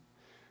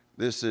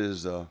This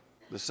is the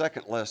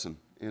second lesson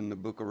in the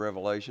book of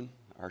Revelation,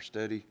 our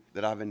study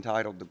that I've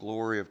entitled The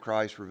Glory of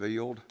Christ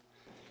Revealed.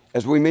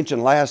 As we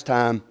mentioned last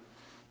time,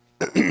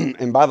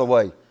 and by the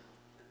way,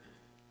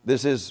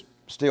 this is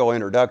still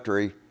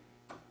introductory.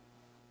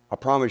 I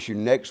promise you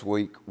next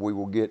week we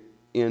will get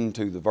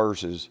into the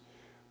verses,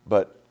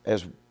 but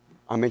as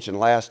I mentioned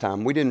last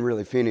time, we didn't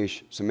really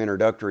finish some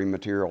introductory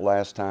material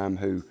last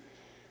time,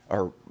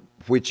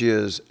 which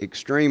is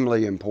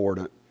extremely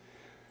important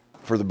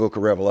for the book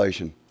of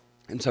Revelation.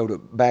 And so to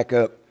back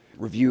up,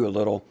 review a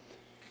little,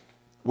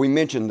 we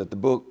mentioned that the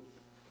book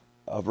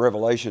of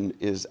Revelation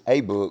is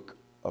a book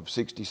of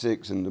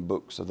 66 in the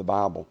books of the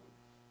Bible,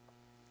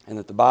 and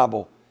that the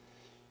Bible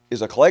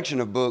is a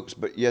collection of books,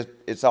 but yet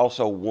it's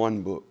also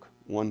one book,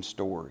 one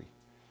story,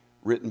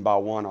 written by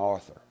one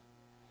author.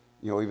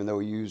 You know, even though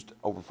he used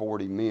over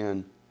 40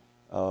 men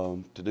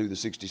to do the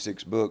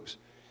 66 books,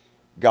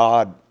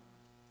 God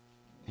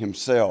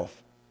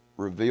himself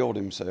revealed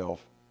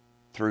himself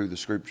through the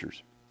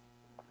scriptures.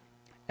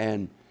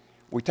 And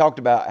we talked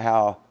about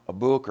how a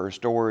book or a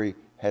story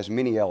has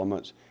many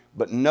elements,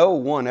 but no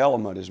one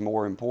element is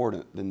more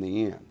important than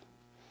the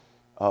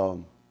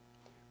end.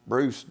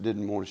 Bruce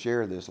didn't want to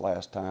share this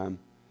last time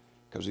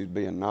because he was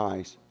being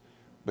nice,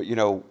 but you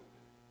know,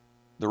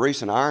 the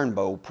recent Iron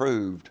Bowl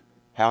proved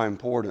how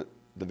important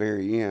the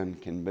very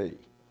end can be.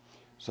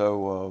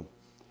 So,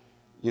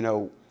 you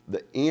know,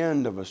 the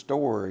end of a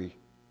story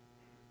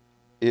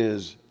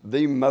is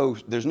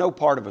there's no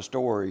part of a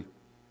story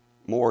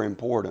more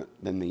important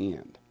than the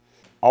end.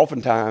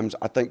 Oftentimes,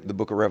 I think the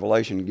book of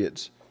Revelation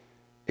gets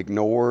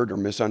ignored or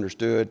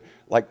misunderstood.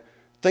 Like,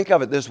 think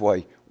of it this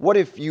way. What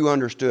if you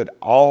understood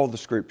all the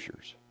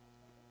scriptures,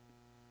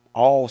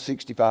 all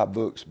 65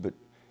 books, but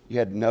you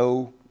had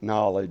no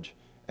knowledge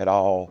at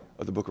all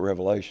of the book of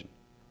Revelation?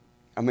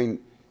 I mean,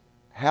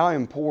 how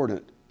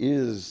important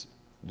is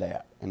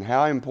that? And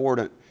how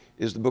important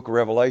is the book of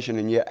Revelation,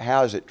 and yet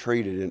how is it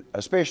treated,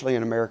 especially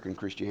in American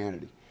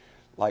Christianity?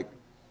 Like,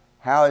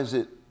 how is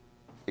it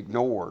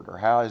ignored, or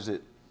how is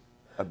it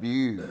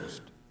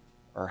abused,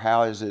 or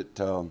how is it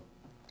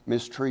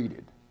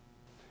mistreated?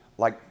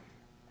 Like,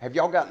 have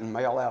y'all gotten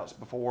mail outs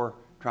before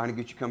trying to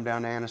get you to come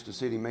down to Anniston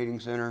City Meeting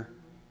Center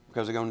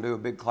because they're going to do a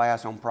big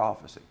class on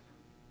prophecy?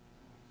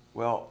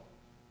 Well,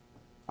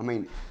 I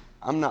mean,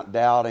 I'm not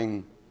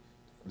doubting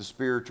the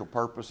spiritual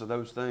purpose of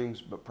those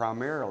things, but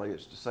primarily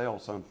it's to sell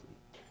something.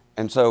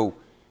 And so,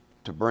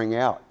 to bring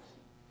out,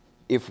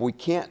 if we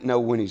can't know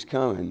when he's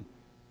coming,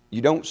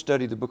 you don't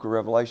study the book of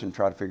Revelation and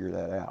try to figure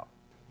that out.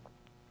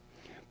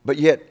 But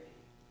yet,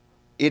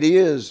 it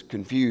is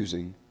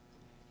confusing.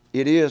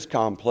 It is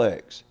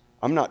complex.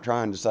 I'm not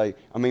trying to say,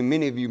 I mean,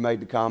 many of you made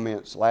the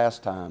comments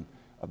last time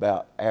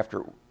about,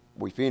 after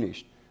we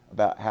finished,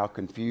 about how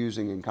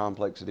confusing and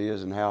complex it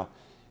is and how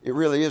it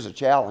really is a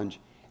challenge.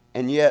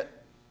 And yet,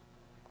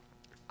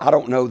 I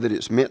don't know that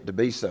it's meant to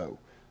be so.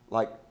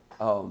 Like,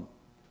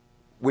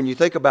 when you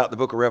think about the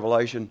book of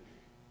Revelation,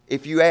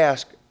 if you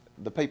ask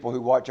the people who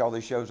watch all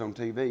these shows on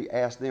TV,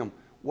 ask them,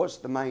 what's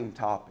the main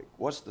topic?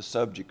 What's the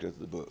subject of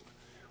the book?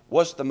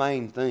 What's the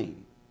main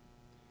theme?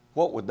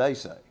 What would they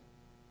say?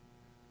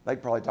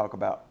 They'd probably talk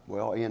about,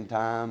 well, end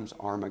times,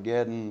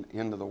 Armageddon,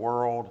 end of the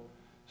world,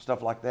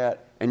 stuff like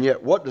that. And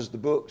yet, what does the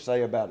book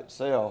say about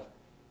itself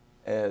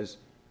as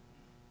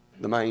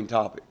the main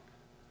topic?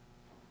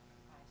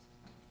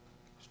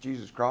 It's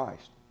Jesus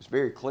Christ. It's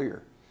very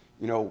clear.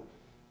 You know,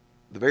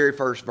 the very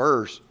first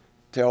verse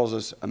tells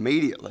us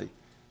immediately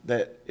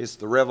that it's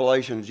the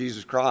revelation of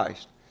Jesus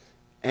Christ.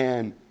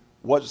 And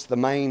what's the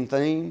main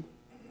theme?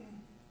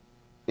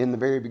 In the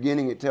very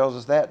beginning, it tells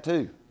us that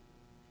too.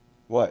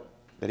 What?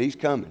 That he's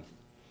coming.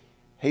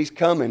 He's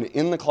coming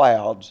in the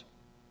clouds,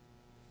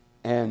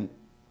 and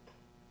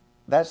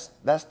that's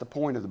the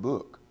point of the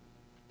book.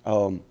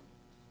 You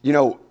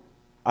know,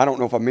 I don't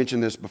know if I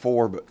mentioned this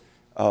before,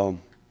 but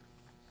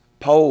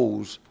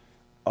polls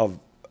of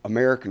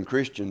American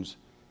Christians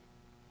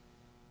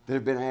that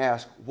have been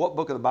asked, what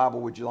book of the Bible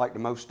would you like to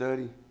most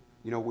study?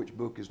 You know which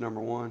book is number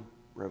one?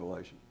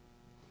 Revelation.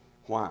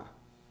 Why?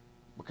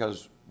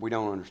 Because we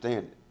don't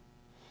understand it.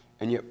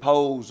 And yet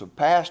polls of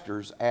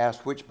pastors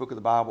ask, which book of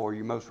the Bible are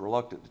you most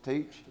reluctant to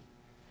teach?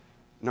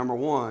 Number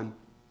one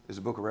is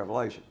the book of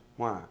Revelation.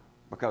 Why?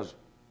 Because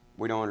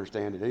we don't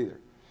understand it either.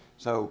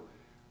 So,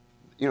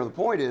 you know, the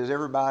point is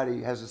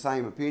everybody has the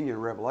same opinion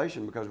of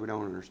Revelation because we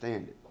don't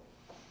understand it.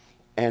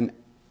 And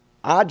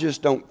I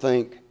just don't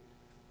think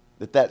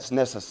that that's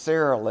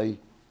necessarily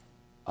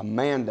a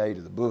mandate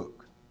of the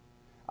book.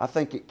 I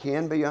think it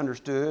can be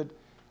understood.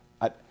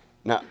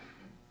 Now,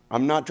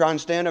 I'm not trying to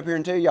stand up here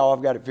and tell y'all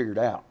I've got it figured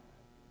out.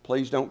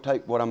 Please don't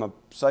take what I'm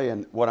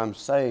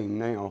saying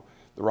now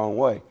the wrong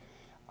way.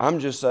 I'm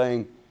just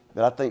saying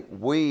that I think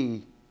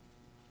we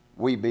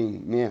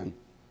being men,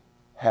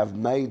 have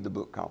made the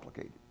book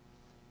complicated.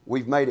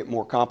 We've made it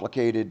more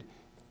complicated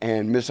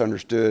and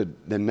misunderstood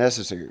than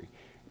necessary.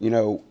 You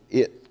know,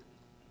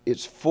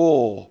 it's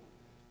full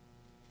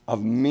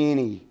of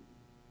many,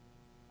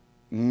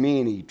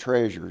 many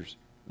treasures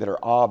that are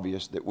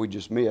obvious that we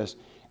just miss.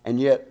 And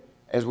yet,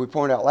 as we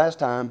pointed out last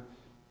time,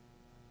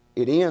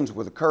 it ends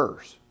with a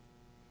curse.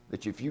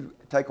 That if you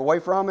take away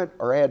from it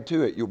or add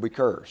to it, you'll be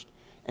cursed.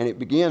 And it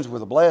begins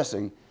with a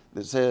blessing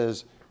that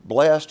says,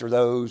 blessed are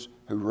those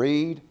who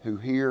read, who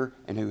hear,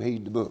 and who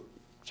heed the book.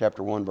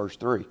 Chapter 1, verse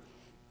 3.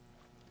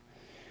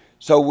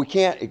 So we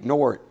can't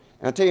ignore it.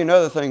 And I'll tell you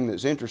another thing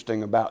that's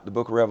interesting about the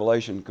book of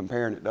Revelation,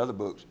 comparing it to other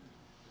books.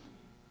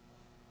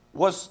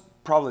 What's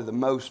probably the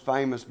most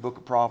famous book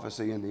of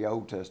prophecy in the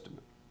Old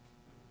Testament?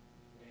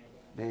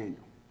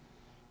 Daniel.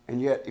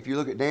 And yet, if you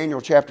look at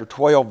Daniel chapter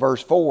 12,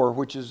 verse 4,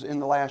 which is in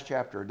the last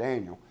chapter of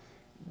Daniel,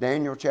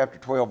 Daniel chapter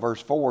 12,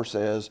 verse 4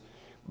 says,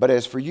 but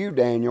as for you,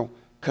 Daniel,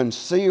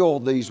 conceal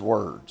these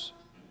words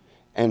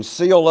and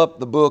seal up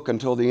the book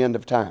until the end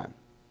of time.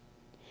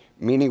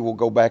 Many will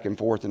go back and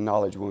forth and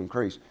knowledge will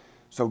increase.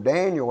 So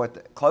Daniel, at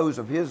the close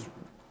of his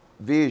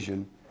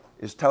vision,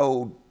 is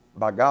told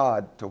by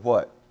God to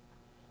what?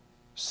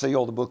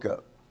 Seal the book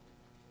up.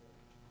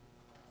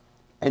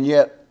 And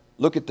yet,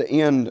 look at the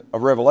end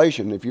of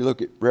Revelation. If you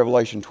look at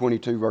Revelation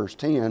 22, verse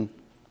 10,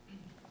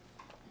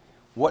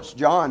 what's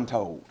John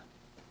told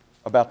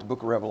about the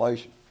book of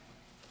Revelation?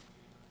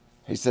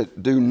 He said,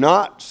 do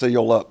not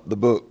seal up the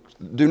book.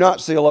 Do not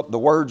seal up the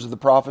words of the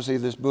prophecy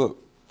of this book,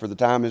 for the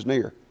time is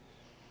near.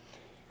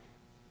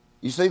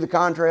 You see the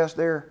contrast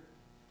there?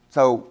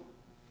 So,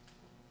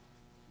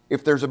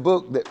 if there's a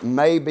book that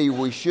maybe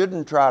we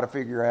shouldn't try to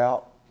figure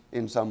out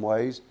in some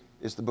ways,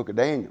 it's the book of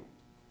Daniel.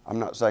 I'm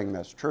not saying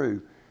that's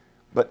true.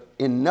 But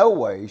in no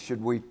way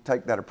should we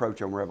take that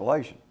approach on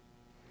Revelation,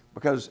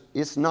 because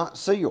it's not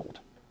sealed.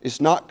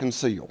 It's not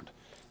concealed.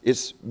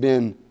 It's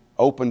been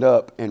opened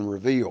up and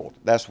revealed.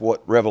 That's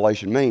what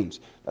Revelation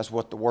means. That's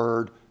what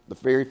the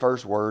very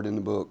first word in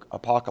the book,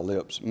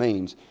 apocalypse,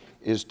 means,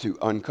 is to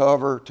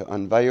uncover, to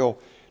unveil,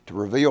 to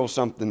reveal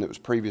something that was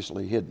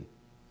previously hidden.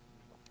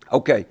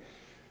 Okay,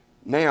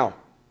 now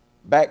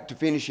back to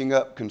finishing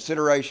up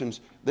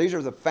considerations. These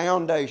are the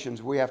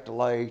foundations we have to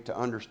lay to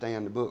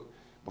understand the book.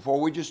 Before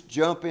we just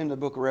jump into the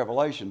book of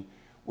Revelation,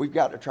 we've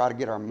got to try to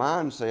get our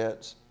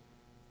mindsets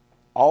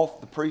off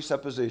the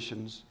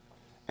presuppositions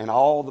and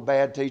all the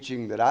bad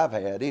teaching that I've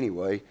had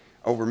anyway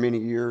over many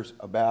years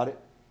about it,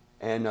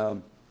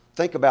 and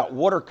think about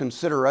what are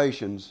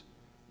considerations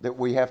that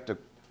we have to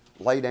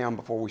lay down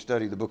before we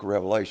study the book of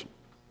Revelation.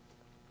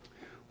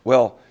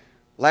 Well,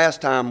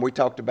 last time we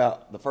talked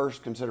about the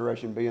first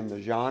consideration being the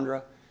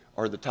genre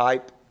or the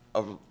type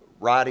of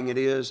writing it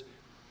is.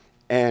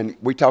 And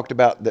we talked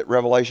about that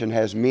Revelation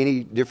has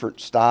many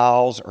different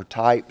styles or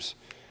types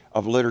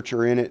of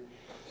literature in it.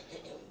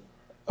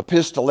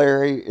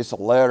 Epistolary, it's a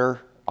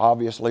letter.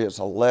 Obviously, it's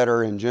a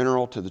letter in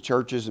general to the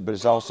churches, but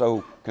it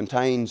also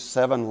contains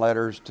 7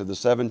 letters to the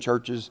 7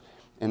 churches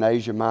in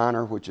Asia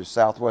Minor, which is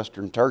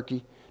southwestern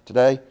Turkey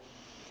today.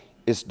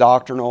 It's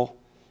doctrinal.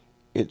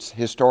 It's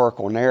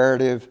historical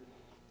narrative.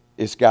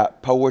 It's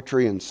got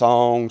poetry and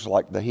songs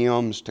like the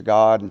hymns to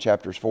God in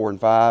chapters 4 and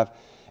 5.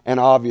 And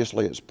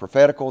obviously it's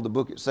prophetical. The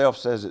book itself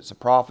says it's a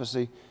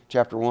prophecy,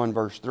 chapter 1,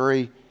 verse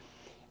 3.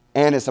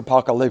 And it's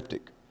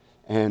apocalyptic.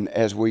 And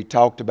as we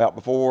talked about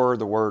before,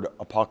 the word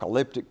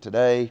apocalyptic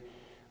today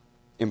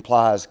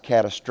implies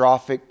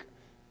catastrophic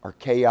or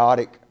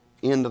chaotic,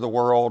 end of the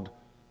world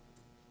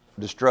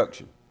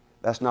destruction.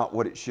 That's not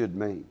what it should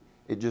mean.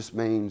 It just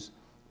means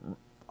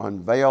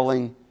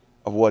unveiling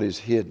of what is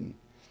hidden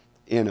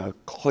in a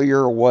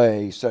clear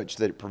way such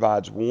that it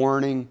provides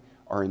warning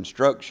or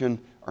instruction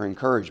or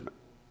encouragement.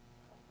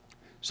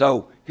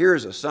 So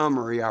here's a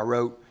summary I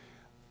wrote.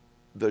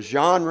 The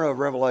genre of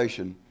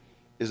Revelation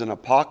is an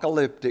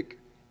apocalyptic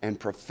and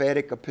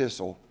prophetic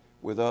epistle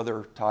with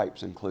other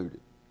types included.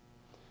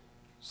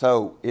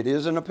 So it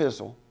is an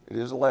epistle, it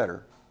is a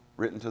letter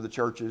written to the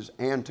churches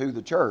and to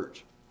the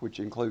church, which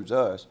includes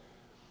us,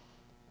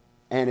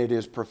 and it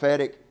is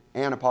prophetic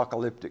and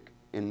apocalyptic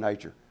in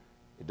nature.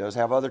 It does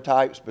have other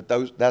types, but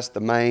that's the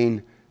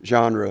main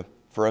genre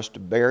for us to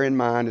bear in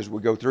mind as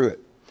we go through it.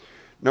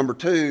 Number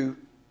 2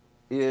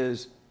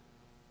 is,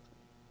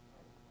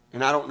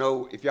 and I don't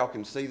know if y'all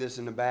can see this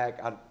in the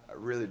back. I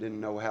really didn't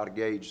know how to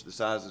gauge the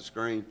size of the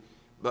screen.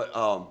 But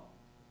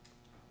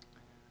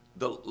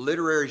the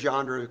literary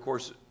genre, of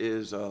course,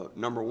 is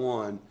number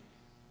 1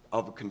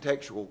 of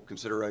contextual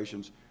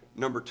considerations.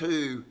 Number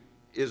 2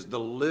 is the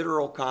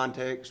literal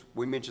context.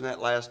 We mentioned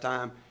that last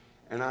time.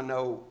 And I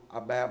know I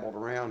babbled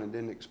around and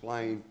didn't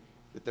explain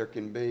that there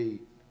can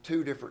be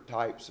 2 different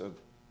types of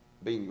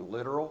being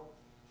literal.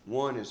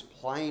 One is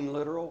plain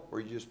literal, where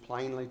you just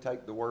plainly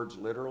take the words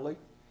literally,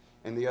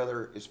 and the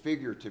other is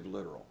figurative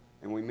literal.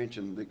 And we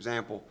mentioned the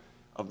example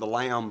of the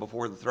lamb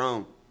before the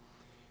throne.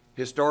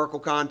 Historical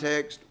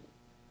context,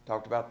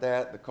 talked about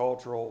that, the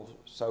cultural,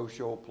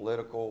 social,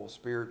 political,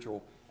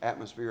 spiritual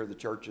atmosphere of the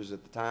churches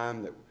at the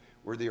time that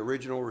were the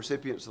original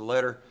recipients of the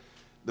letter.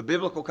 The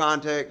biblical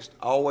context,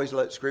 always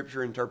let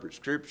Scripture interpret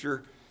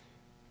Scripture.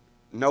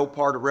 No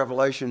part of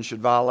Revelation should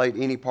violate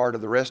any part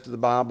of the rest of the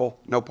Bible.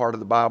 No part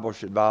of the Bible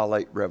should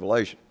violate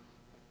Revelation.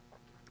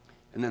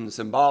 And then the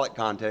symbolic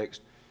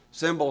context,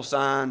 symbols,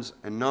 signs,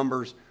 and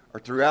numbers are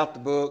throughout the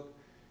book,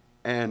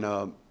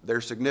 and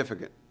they're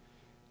significant.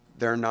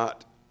 they're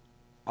not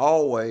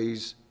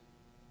always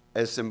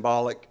as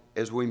symbolic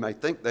as we may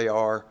think they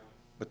are,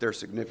 but they're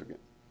significant.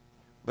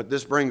 But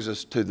this brings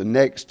us to the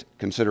next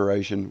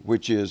consideration,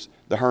 which is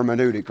the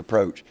hermeneutic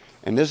approach.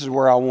 And this is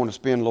where I want to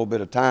spend a little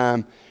bit of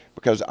time,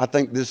 because I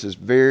think this is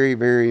very,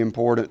 very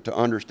important to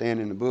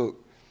understand in the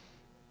book.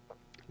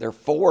 There are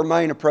four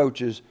main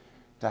approaches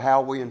to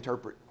how we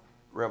interpret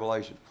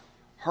Revelation.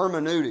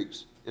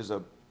 Hermeneutics is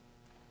a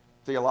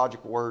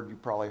theological word you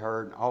probably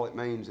heard, and all it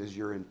means is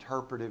your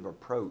interpretive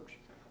approach,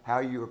 how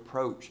you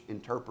approach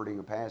interpreting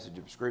a passage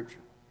of Scripture.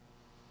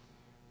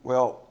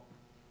 Well,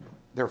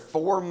 there are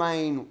four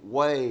main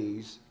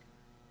ways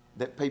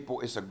that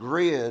people, it's a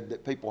grid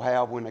that people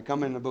have when they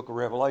come in the book of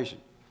Revelation.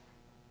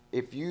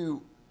 If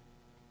you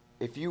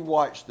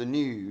watch the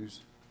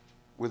news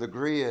with a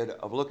grid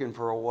of looking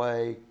for a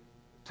way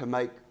to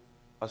make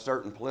a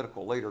certain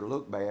political leader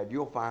look bad,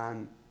 you'll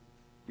find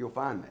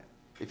that.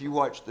 If you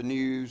watch the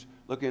news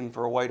looking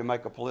for a way to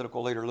make a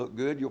political leader look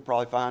good, you'll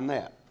probably find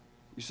that.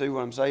 You see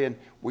what I'm saying?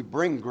 We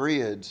bring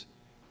grids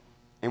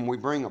and we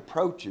bring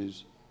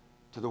approaches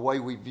to the way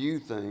we view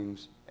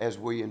things as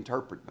we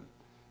interpret them.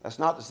 That's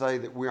not to say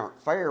that we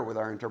aren't fair with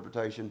our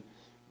interpretation,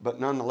 but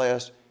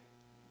nonetheless,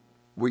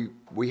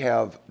 we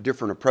have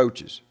different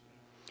approaches.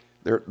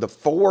 The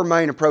four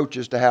main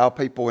approaches to how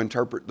people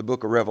interpret the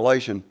book of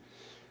Revelation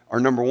are,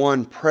 number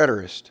one,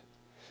 preterist.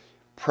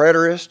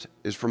 Preterist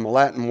is from a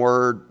Latin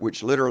word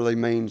which literally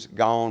means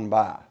gone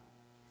by.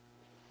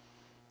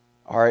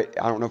 All right,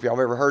 I don't know if y'all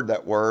have ever heard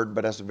that word,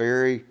 but that's a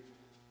very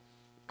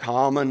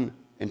common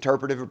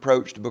interpretive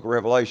approach to the book of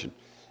Revelation.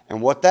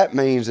 And what that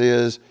means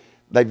is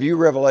they view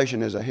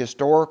Revelation as a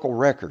historical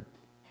record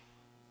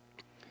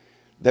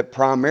that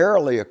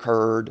primarily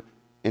occurred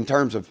in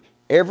terms of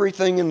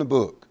everything in the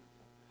book.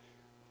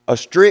 A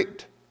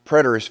strict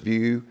preterist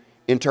view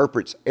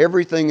interprets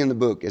everything in the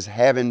book as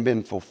having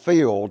been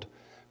fulfilled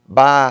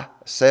by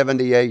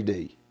 70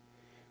 AD,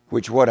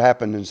 which what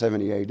happened in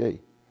 70 AD?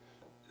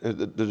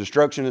 The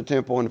destruction of the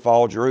temple and the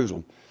fall of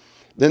Jerusalem.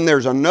 Then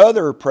there's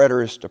another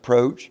preterist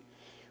approach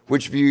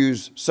which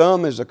views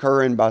some as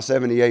occurring by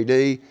 70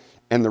 AD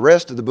and the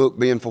rest of the book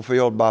being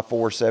fulfilled by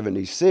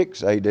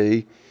 476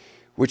 AD,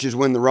 which is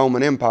when the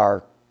Roman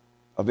Empire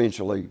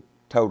eventually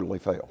totally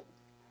fell.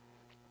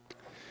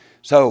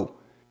 So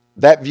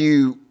that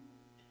view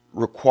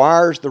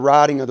requires the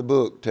writing of the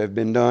book to have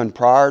been done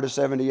prior to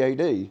 70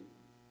 AD,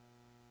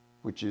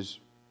 which is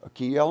a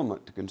key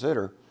element to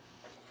consider.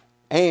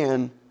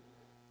 And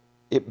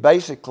it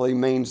basically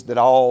means that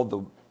all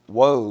the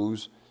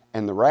woes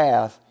and the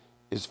wrath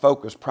is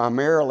focused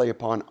primarily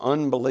upon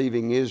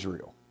unbelieving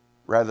Israel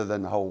rather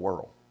than the whole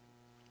world.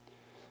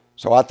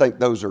 So I think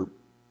those are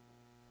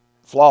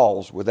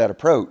flaws with that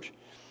approach.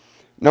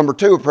 Number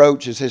two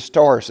approach is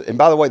historicist. And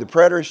by the way, the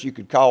preterist you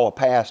could call a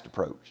past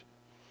approach.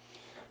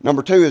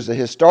 Number two is the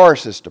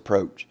historicist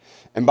approach.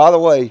 And by the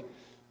way,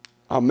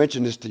 I'll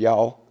mention this to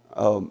y'all.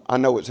 I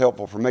know it's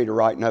helpful for me to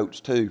write notes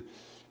too.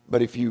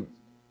 But if you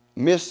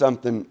miss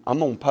something, I'm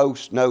going to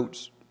post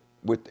notes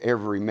with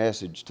every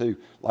message too.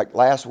 Like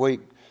last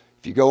week,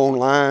 if you go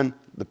online,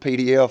 the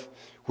PDF,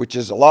 which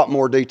is a lot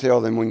more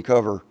detail than we can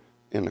cover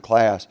in the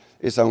class,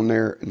 it's on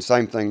there. And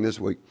same thing this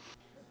week.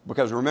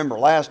 Because remember,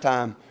 last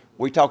time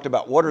we talked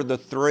about what are the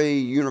three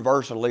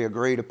universally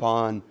agreed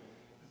upon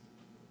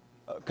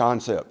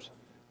concepts.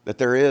 That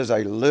there is a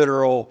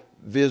literal,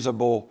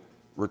 visible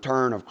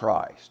return of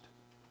Christ.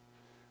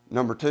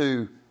 Number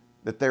two,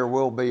 that there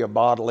will be a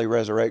bodily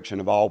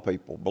resurrection of all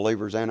people,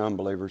 believers and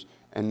unbelievers.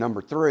 And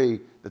number three,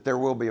 that there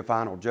will be a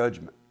final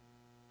judgment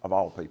of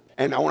all people.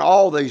 And on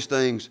all these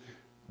things,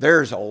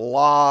 there's a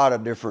lot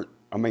of different,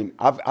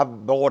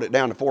 I've boiled it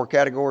down to four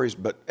categories,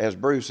 but as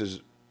Bruce is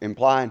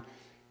implying,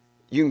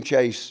 you can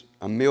chase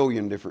a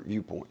million different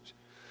viewpoints.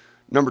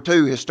 Number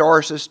two,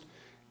 historicist.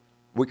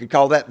 We could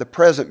call that the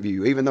present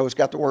view, even though it's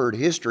got the word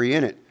history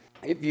in it.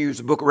 It views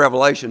the book of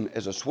Revelation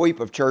as a sweep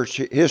of church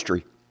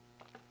history.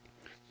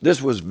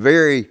 This was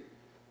very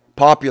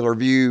popular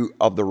view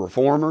of the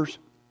reformers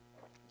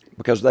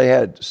because they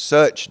had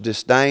such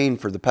disdain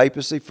for the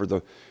papacy, for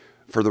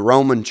the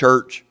Roman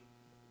church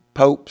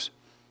popes,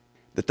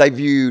 that they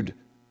viewed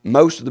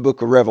most of the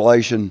book of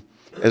Revelation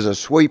as a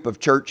sweep of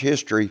church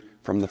history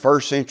from the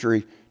first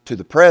century to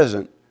the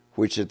present,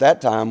 which at that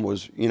time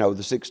was, the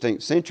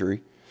 16th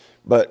century,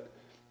 but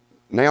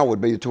now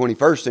would be the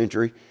 21st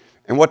century.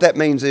 And what that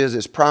means is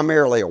it's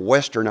primarily a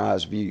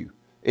westernized view.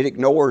 It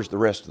ignores the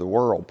rest of the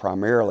world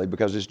primarily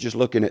because it's just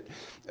looking at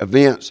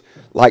events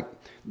like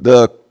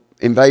the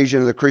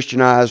invasion of the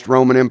Christianized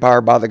Roman Empire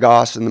by the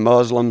Goths and the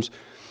Muslims,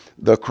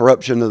 the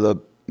corruption of the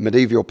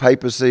medieval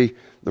papacy,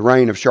 the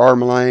reign of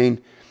Charlemagne,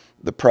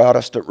 the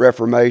Protestant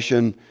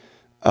Reformation,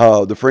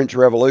 the French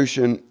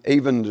Revolution,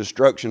 even the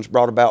destructions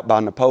brought about by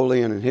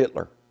Napoleon and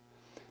Hitler.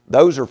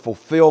 Those are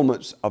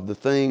fulfillments of the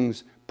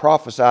things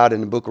prophesied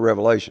in the book of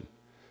Revelation.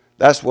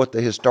 That's what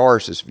the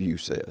historicist view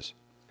says.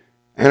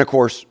 And of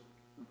course,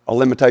 a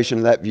limitation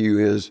of that view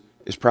is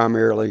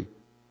primarily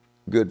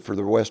good for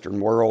the Western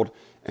world.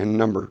 And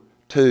number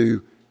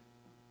two,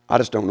 I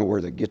just don't know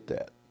where they get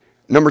that.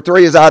 Number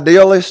 3 is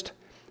idealist,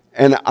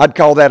 and I'd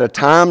call that a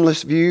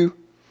timeless view.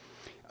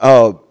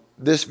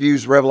 This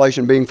views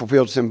Revelation being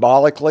fulfilled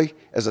symbolically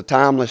as a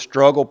timeless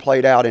struggle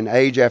played out in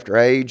age after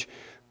age,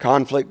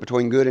 conflict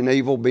between good and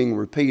evil being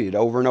repeated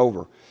over and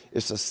over.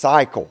 It's a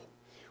cycle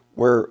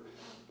where,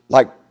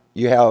 like,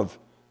 you have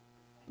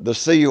the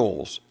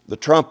seals, the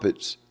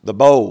trumpets, the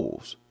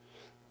bowls,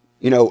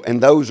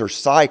 and those are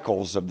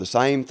cycles of the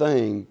same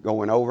thing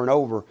going over and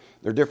over.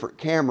 They're different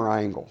camera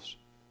angles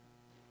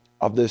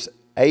of this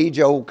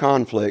age-old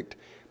conflict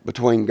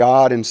between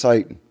God and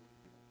Satan.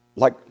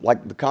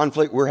 Like the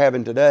conflict we're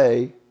having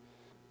today,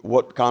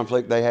 what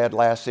conflict they had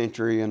last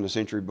century and the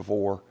century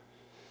before.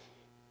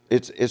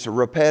 It's a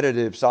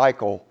repetitive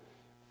cycle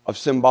of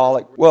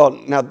symbolic. Well,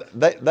 now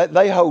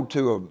they hold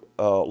to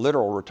a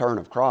literal return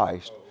of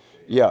Christ.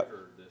 Yeah,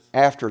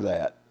 after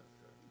that.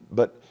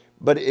 But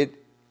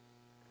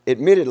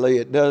admittedly,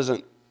 it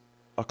doesn't.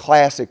 A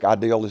classic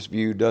idealist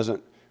view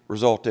doesn't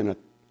result in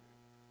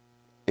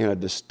a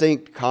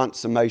distinct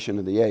consummation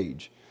of the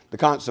age. The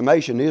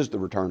consummation is the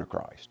return of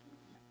Christ.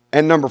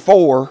 And number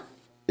 4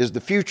 is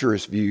the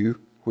futurist view,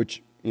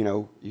 which,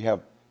 you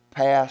have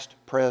past,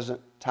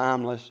 present,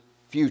 timeless,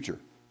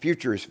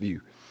 futurist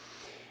view.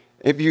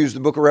 It views the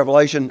book of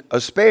Revelation,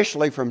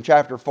 especially from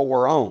chapter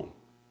 4 on,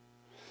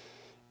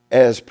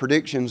 as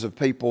predictions of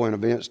people and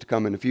events to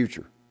come in the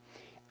future.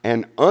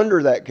 And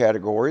under that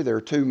category, there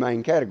are 2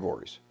 main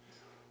categories.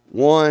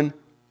 One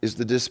is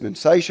the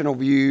dispensational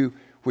view,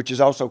 which is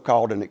also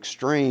called an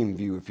extreme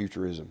view of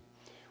futurism,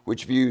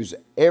 which views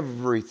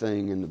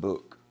everything in the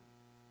book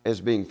as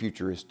being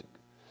futuristic.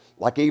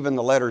 Like even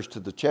the letters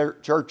to the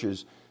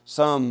churches,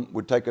 some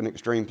would take an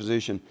extreme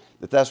position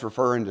that that's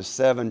referring to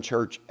 7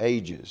 church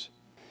ages.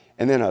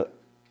 And then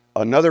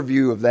another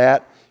view of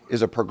that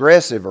is a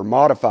progressive or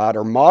modified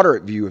or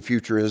moderate view of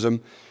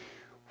futurism,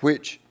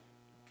 which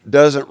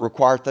doesn't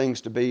require things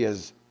to be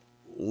as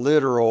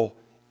literal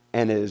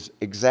and as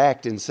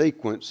exact in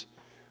sequence,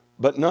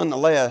 but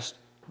nonetheless,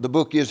 the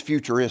book is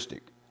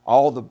futuristic.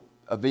 All the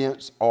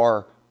events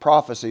are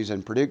prophecies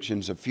and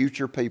predictions of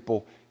future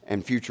people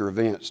and future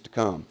events to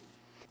come.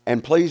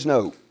 And please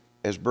note,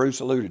 as Bruce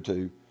alluded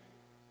to,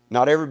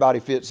 not everybody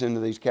fits into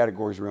these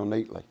categories real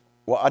neatly.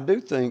 Well, I do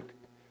think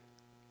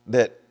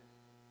that,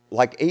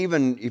 like,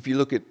 even if you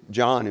look at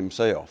John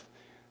himself,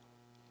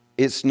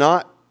 it's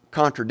not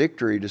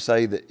contradictory to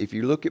say that if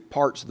you look at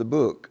parts of the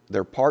book,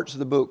 there are parts of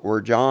the book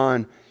where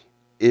John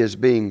is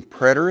being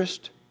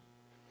preterist,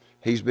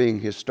 he's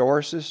being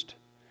historicist,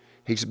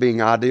 he's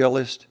being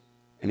idealist,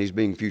 and he's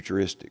being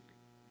futuristic.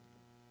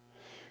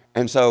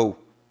 And so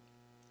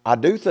I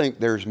do think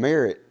there's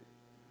merit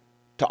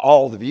to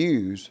all the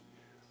views,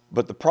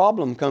 but the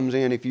problem comes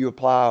in if you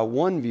apply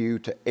one view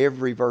to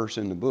every verse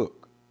in the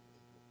book.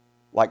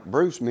 Like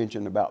Bruce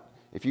mentioned about,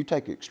 if you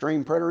take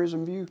extreme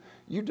preterism view,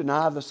 you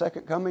deny the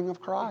second coming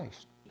of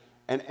Christ.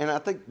 And I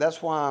think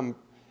that's why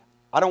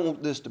I don't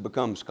want this to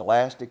become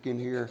scholastic in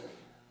here,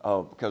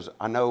 because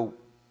I know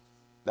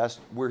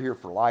we're here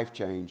for life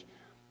change,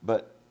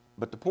 but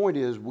the point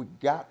is we've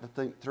got to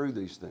think through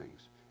these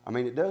things. I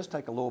mean, it does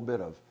take a little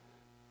bit of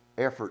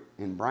effort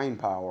and brain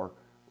power.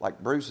 Like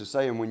Bruce is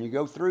saying, when you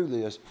go through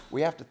this,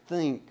 we have to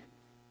think,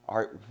 all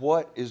right,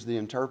 what is the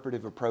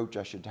interpretive approach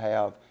I should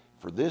have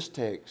for this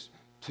text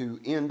to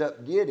end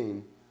up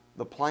getting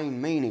the plain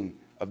meaning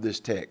of this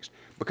text?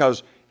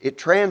 Because it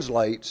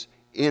translates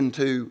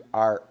into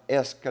our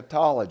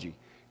eschatology.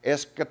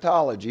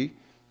 Eschatology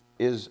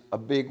is a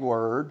big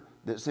word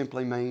that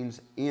simply means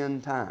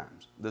end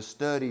times, the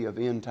study of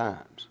end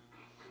times.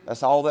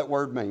 That's all that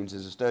word means,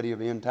 is a study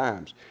of end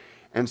times.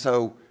 And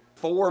so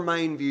 4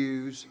 main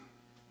views,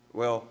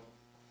 well,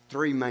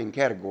 3 main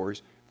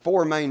categories,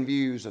 4 main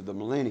views of the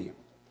millennium.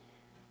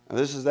 Now,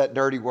 this is that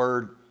dirty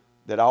word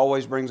that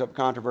always brings up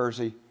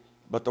controversy,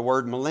 but the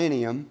word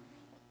millennium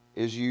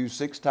is used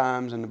 6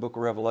 times in the book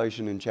of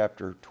Revelation in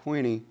chapter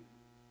 20,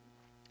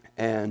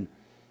 and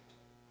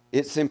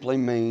it simply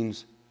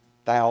means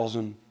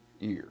 1,000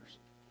 years.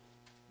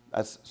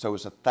 So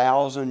it's a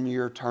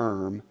 1,000-year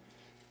term,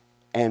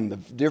 and the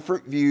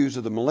different views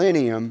of the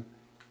millennium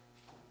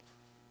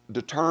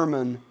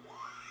determine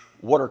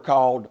what are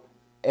called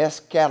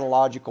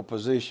eschatological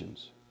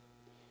positions.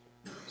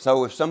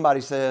 So if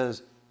somebody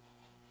says,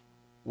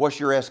 what's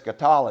your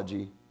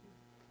eschatology?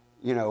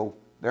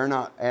 They're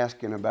not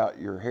asking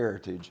about your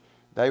heritage.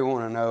 They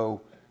want to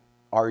know,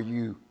 are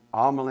you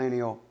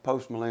amillennial,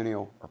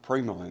 postmillennial, or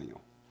premillennial?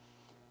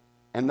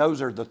 And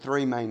those are the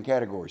 3 main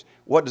categories.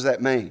 What does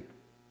that mean?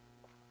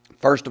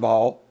 First of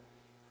all,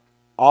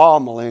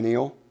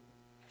 amillennial.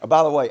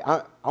 By the way,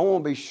 I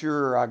want to be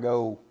sure I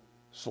go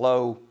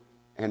slow,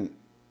 and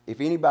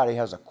if anybody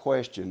has a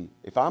question,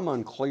 if I'm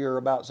unclear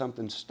about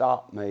something,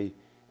 stop me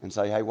and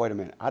say, hey, wait a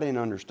minute, I didn't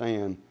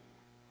understand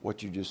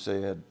what you just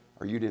said,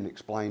 or you didn't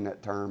explain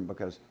that term,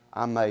 because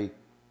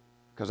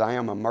I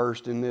am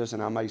immersed in this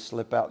and I may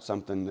slip out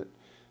something that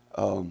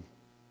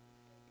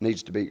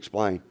needs to be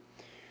explained.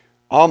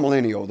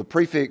 Amillennial, the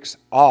prefix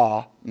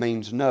a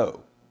means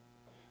no.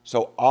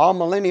 So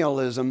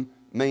amillennialism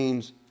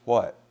means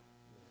what?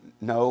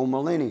 No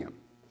millennium.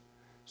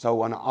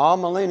 So an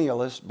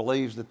amillennialist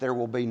believes that there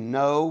will be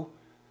no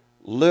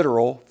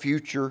literal,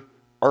 future,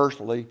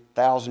 earthly,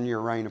 1,000-year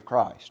reign of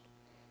Christ.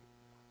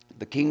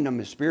 The kingdom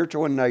is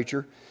spiritual in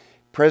nature,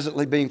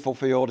 presently being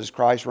fulfilled as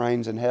Christ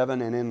reigns in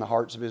heaven and in the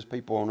hearts of His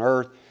people on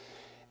earth.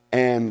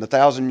 And the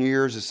 1,000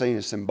 years is seen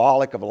as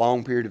symbolic of a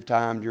long period of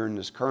time during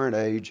this current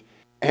age.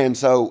 And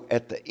so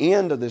at the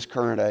end of this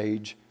current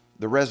age,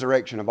 the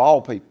resurrection of all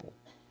people,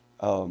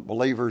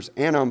 believers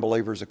and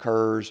unbelievers,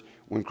 occurs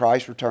when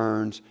Christ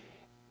returns,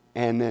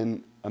 and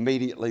then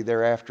immediately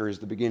thereafter is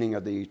the beginning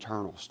of the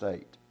eternal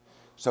state.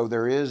 So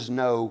there is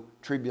no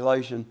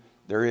tribulation.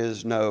 There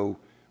is no,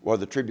 well,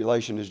 the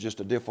tribulation is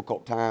just a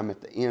difficult time at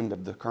the end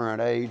of the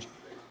current age,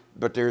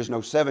 but there is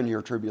no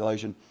 7-year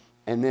tribulation.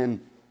 And then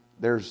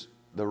there's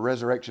the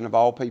resurrection of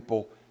all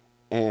people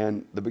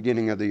and the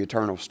beginning of the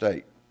eternal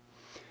state.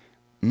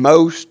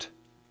 Most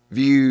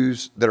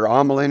views that are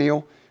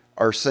amillennial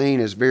are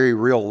seen as very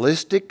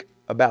realistic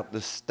about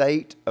the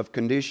state of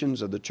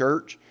conditions of the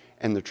church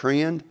and the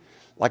trend.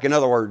 Like, in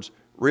other words,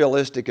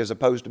 realistic as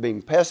opposed to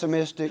being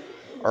pessimistic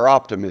or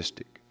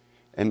optimistic.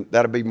 And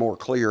that'll be more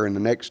clear in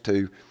the next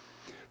two.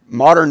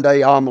 Modern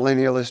day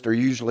amillennialists are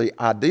usually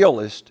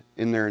idealist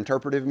in their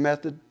interpretive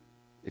method,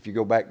 if you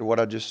go back to what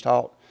I just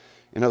taught.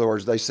 In other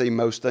words, they see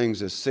most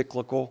things as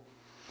cyclical.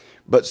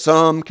 But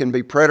some can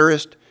be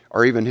preterist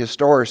or even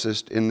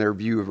historicist in their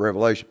view of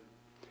Revelation.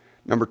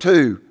 Number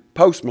two,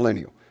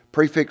 postmillennial.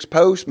 Prefix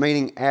post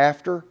meaning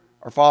after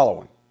or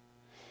following.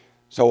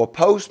 So a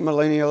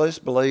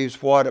postmillennialist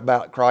believes what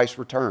about Christ's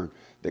return?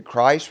 That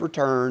Christ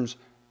returns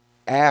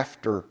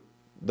after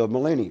the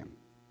millennium.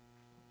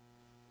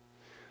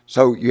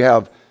 So you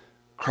have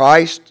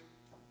Christ's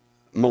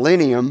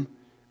millennium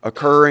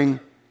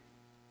occurring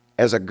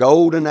as a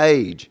golden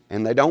age,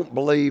 and they don't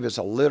believe it's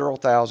a literal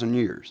 1,000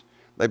 years.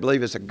 They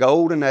believe it's a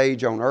golden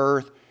age on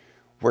earth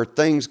where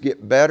things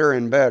get better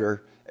and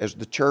better as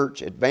the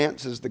church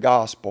advances the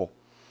gospel,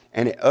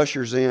 and it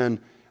ushers in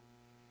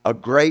a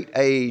great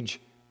age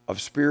of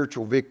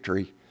spiritual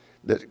victory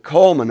that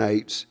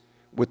culminates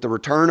with the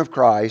return of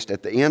Christ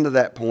at the end of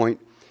that point,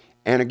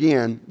 and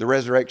again, the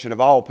resurrection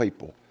of all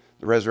people,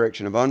 the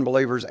resurrection of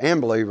unbelievers and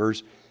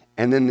believers,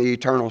 and then the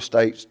eternal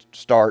state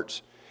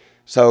starts.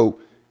 So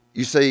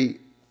you see,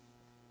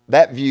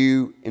 that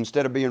view,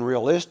 instead of being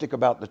realistic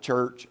about the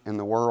church and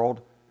the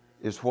world,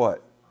 is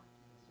what?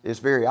 It's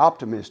very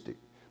optimistic,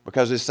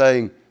 because it's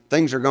saying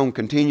things are going to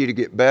continue to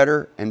get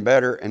better and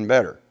better and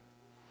better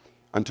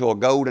until a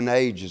golden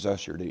age is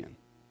ushered in.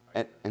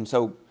 And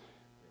so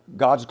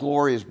God's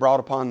glory is brought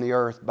upon the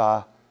earth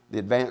by the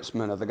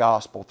advancement of the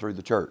gospel through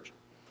the church.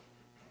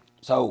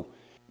 So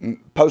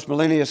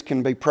postmillennialists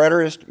can be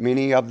preterist.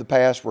 Many of the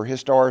past were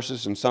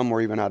historicists, and some were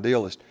even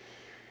idealists.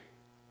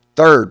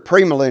 Third,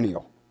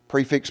 premillennial.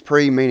 Prefix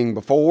pre meaning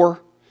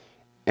before,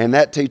 and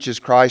that teaches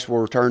Christ will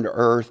return to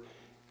earth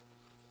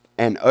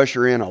and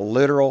usher in a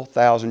literal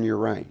 1,000-year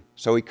reign.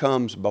 So He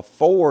comes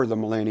before the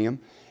millennium,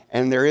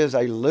 and there is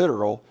a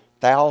literal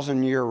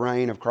 1,000-year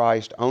reign of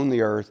Christ on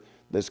the earth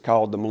that's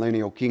called the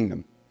millennial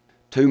kingdom.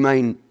 Two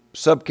main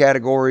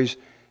subcategories: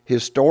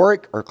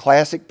 historic or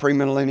classic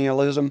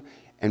premillennialism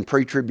and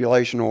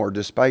pre-tribulational or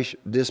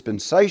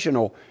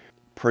dispensational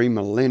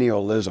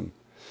premillennialism.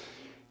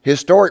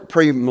 Historic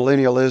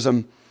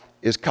premillennialism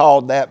is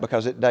called that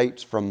because it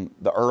dates from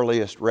the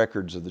earliest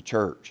records of the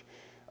church.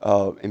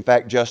 In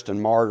fact,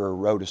 Justin Martyr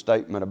wrote a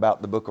statement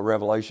about the book of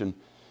Revelation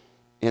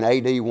in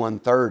AD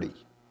 130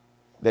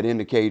 that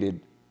indicated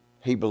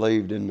he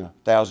believed in the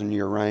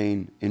 1,000-year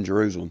reign in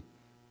Jerusalem.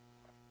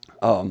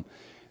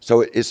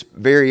 So it's a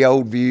very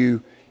old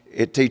view.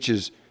 It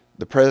teaches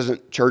the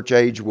present church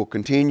age will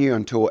continue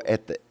until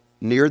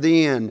near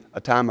the end,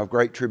 a time of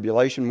great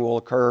tribulation will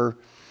occur.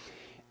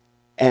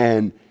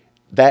 And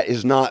that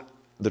is not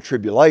the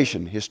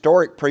tribulation.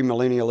 Historic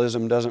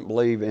premillennialism doesn't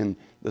believe in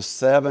the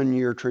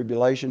 7-year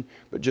tribulation,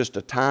 but just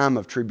a time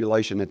of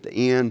tribulation at the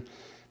end.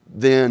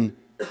 Then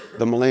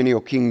the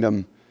millennial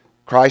kingdom,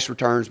 Christ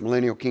returns,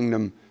 millennial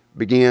kingdom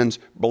begins.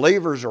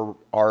 Believers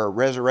are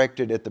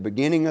resurrected at the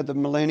beginning of the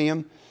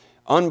millennium,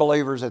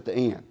 unbelievers at the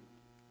end.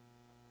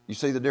 You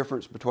see the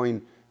difference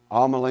between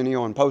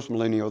amillennial and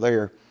postmillennial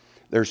there.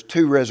 There's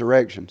two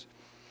resurrections.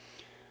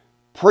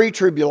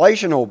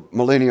 Pre-tribulational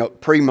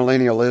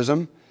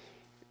premillennialism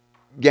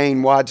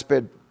gained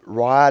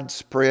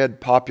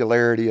widespread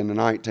popularity in the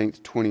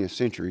 19th, 20th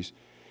centuries.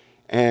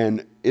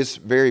 And it's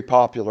very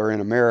popular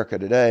in America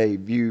today.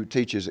 View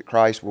teaches that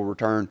Christ will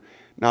return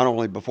not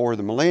only before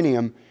the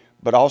millennium,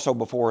 but also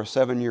before a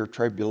 7-year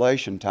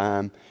tribulation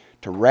time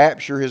to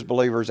rapture His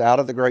believers out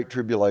of the great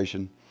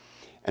tribulation.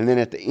 And then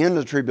at the end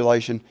of the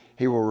tribulation,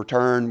 He will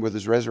return with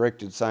His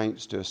resurrected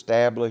saints to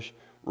establish,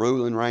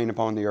 rule, and reign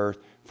upon the earth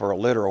for a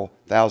literal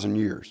 1,000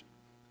 years.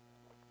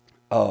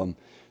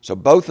 So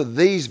both of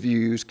these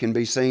views can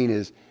be seen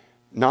as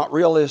not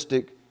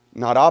realistic,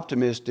 not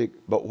optimistic,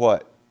 but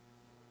what?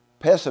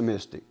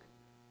 Pessimistic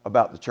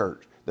about the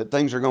church. That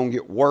things are going to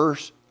get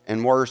worse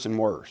and worse and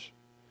worse.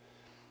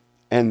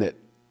 And that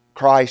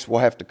Christ will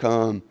have to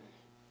come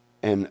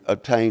and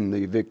obtain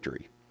the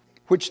victory.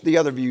 which the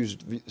other views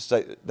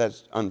say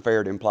that's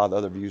unfair to imply the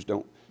other views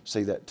don't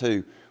see that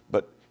too.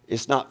 But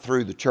it's not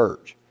through the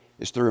church.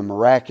 It's through a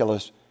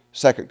miraculous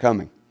second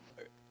coming.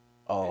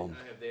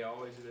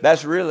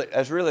 That's really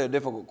a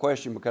difficult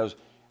question, because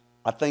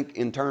I think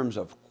in terms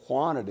of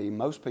quantity,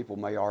 most people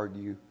may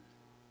argue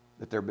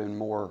that there have been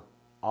more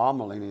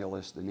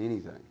amillennialists than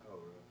anything. Oh,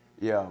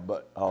 really? Yeah,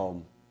 but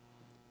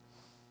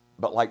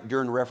like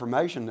during the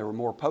Reformation, there were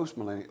more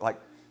postmillennial.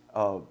 Like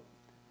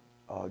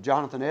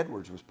Jonathan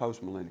Edwards was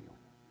postmillennial.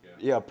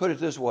 Yeah, put it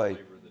this way: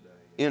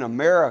 in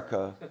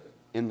America,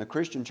 in the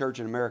Christian church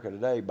in America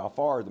today, by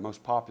far the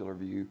most popular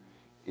view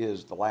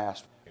is the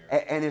last.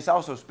 And it's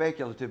also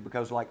speculative,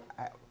 because, like,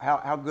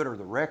 how good are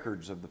the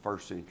records of the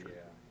first century?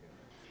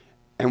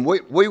 And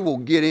we will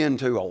get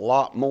into a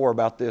lot more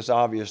about this,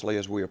 obviously,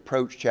 as we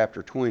approach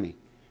chapter 20,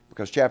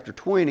 because chapter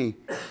 20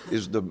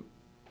 is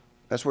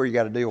that's where you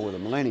got to deal with a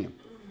millennium,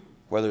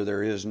 whether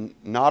there is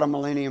not a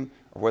millennium,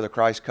 or whether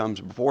Christ comes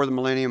before the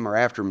millennium or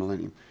after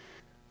millennium.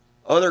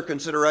 Other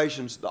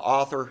considerations, the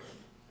author,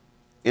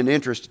 in the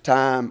interest of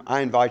time,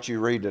 I invite you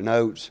to read the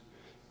notes.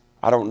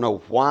 I don't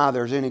know why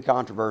there's any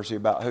controversy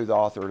about who the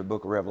author of the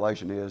book of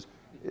Revelation is.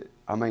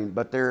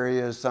 But there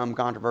is some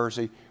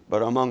controversy.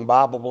 But among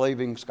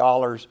Bible-believing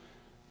scholars,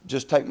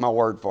 just take my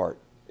word for it.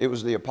 It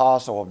was the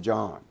apostle of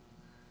John.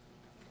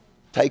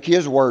 Take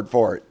his word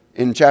for it.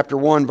 In chapter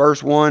 1,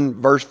 verse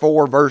 1, verse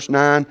 4, verse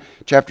 9,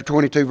 chapter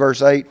 22,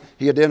 verse 8,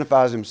 he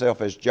identifies himself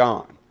as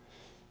John.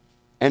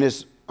 And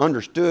it's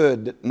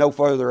understood that no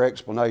further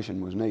explanation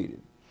was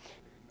needed.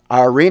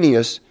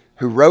 Irenaeus,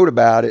 who wrote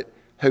about it,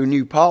 who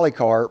knew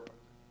Polycarp,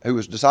 who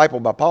was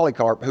discipled by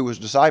Polycarp, who was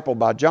discipled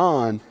by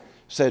John,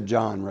 said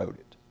John wrote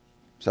it.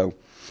 So,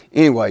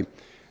 anyway,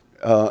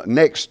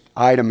 next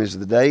item is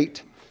the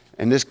date.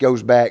 And this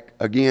goes back,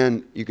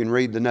 again, you can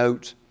read the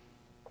notes.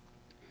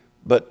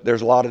 But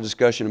there's a lot of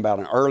discussion about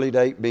an early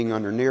date being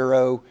under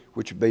Nero,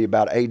 which would be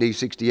about AD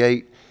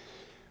 68.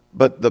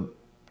 But the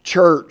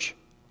church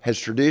has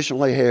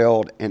traditionally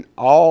held, and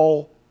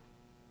all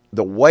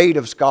the weight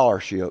of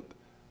scholarship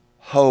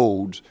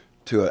holds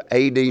to an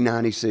AD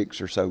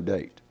 96 or so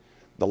date,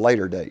 the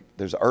later date.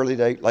 There's an early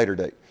date, later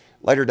date.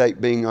 Later date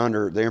being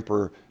under the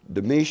Emperor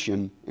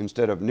Domitian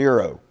instead of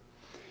Nero.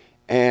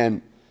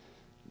 And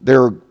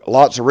there are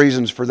lots of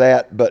reasons for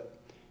that, but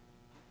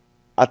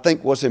I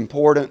think what's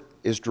important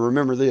is to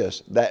remember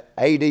this, that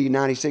AD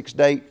 96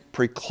 date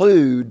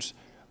precludes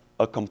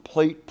a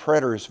complete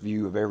preterist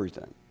view of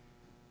everything,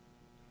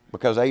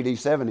 because AD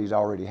 70 has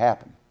already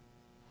happened.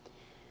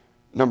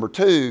 Number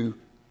two,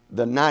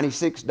 the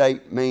 96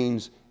 date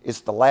means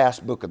it's the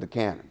last book of the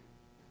canon.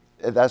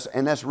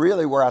 That's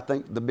really where I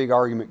think the big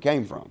argument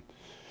came from.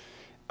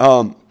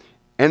 And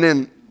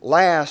then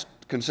last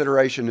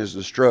consideration is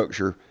the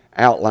structure,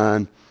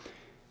 outline.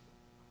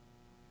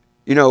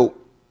 You know,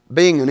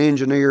 being an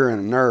engineer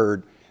and a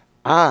nerd,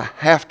 I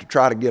have to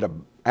try to get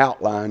an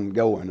outline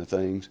going of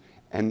things.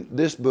 And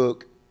this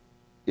book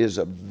is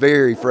a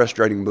very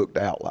frustrating book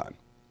to outline.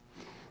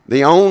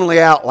 The only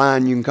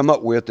outline you can come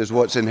up with is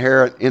what's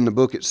inherent in the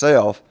book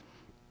itself,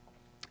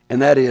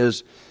 and that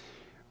is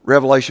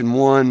Revelation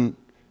 1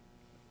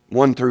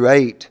 through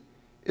 8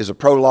 is a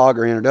prologue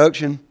or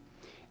introduction,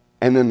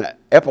 and then the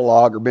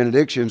epilogue or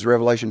benedictions,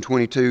 Revelation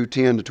 22,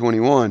 10 to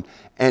 21,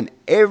 and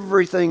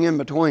everything in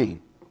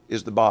between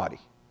is the body.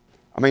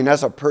 I mean,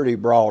 that's a pretty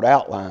broad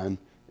outline,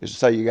 is to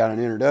say you got an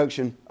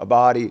introduction, a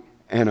body,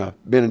 and a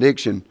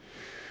benediction.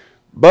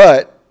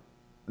 But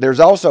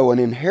there's also an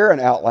inherent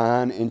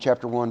outline in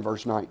chapter 1,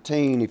 verse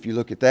 19. If you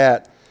look at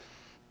that,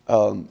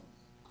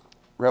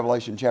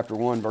 Revelation chapter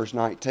 1, verse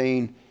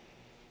 19,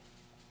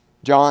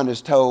 John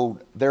is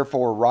told,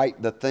 therefore write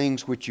the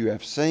things which you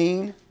have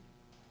seen,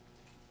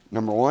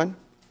 number one,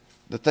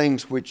 the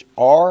things which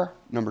are,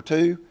 number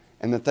two,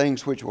 and the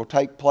things which will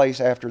take place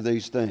after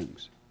these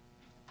things.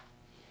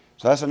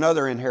 So that's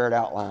another inherent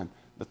outline.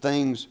 The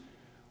things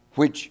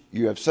which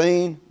you have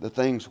seen, the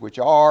things which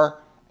are,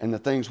 and the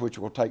things which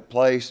will take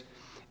place.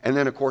 And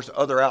then, of course,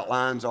 other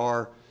outlines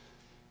are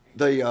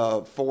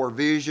the 4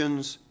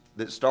 visions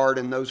that start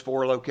in those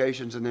 4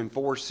 locations, and then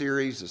 4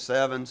 series of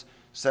sevens,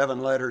 7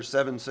 letters,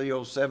 7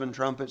 seals, 7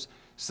 trumpets,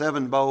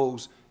 7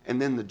 bowls,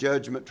 and then the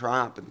judgment,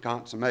 triumph, and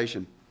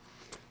consummation.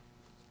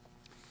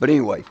 But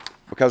anyway,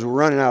 because we're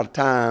running out of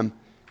time,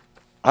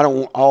 I don't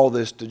want all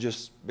this to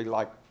just be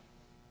like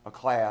a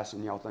class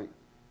and y'all think,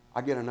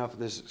 I get enough of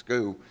this at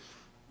school.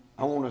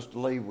 I want us to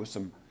leave with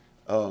some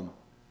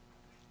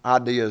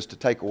ideas to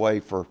take away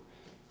for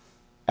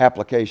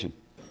application.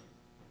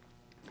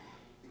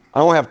 I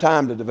don't have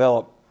time to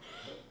develop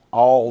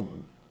all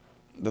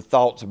the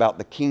thoughts about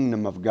the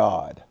kingdom of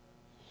God.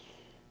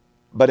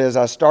 But as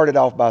I started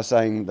off by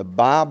saying, the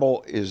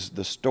Bible is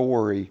the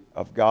story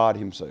of God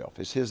himself.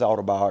 It's his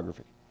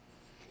autobiography.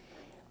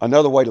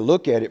 Another way to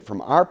look at it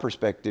from our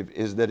perspective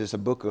is that it's a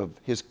book of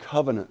his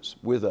covenants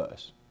with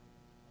us.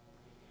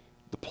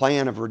 The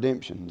plan of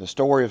redemption, the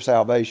story of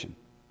salvation.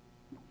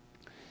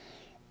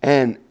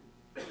 And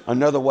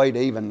another way to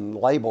even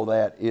label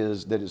that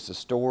is that it's the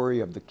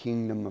story of the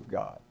kingdom of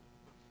God.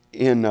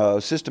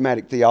 in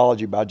Systematic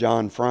Theology by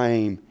John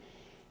Frame,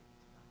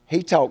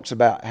 he talks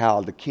about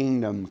how the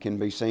kingdom can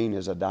be seen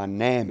as a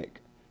dynamic,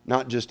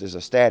 not just as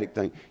a static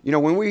thing. You know,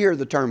 when we hear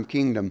the term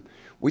kingdom,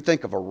 we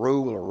think of a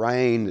rule or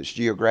reign that's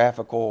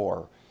geographical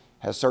or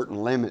has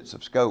certain limits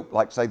of scope,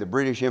 like, say, the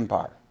British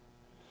Empire.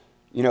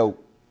 You know,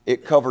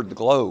 it covered the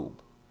globe.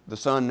 The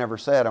sun never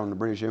set on the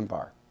British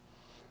Empire.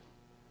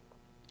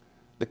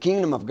 The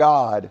kingdom of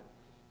God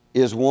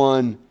is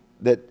one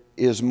that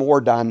is more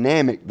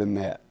dynamic than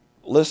that.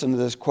 Listen to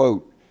this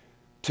quote.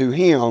 To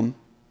him,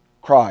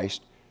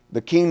 Christ,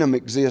 the kingdom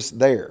exists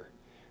there,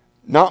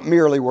 not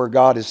merely where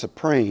God is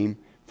supreme,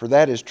 for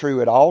that is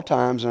true at all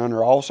times and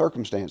under all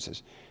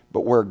circumstances,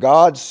 but where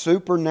God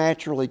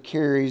supernaturally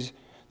carries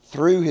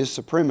through his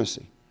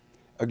supremacy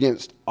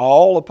against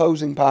all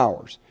opposing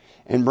powers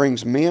and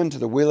brings men to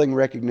the willing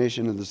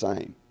recognition of the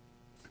same.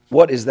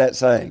 What is that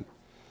saying?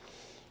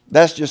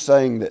 That's just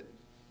saying that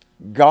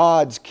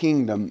God's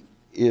kingdom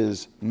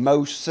is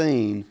most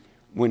seen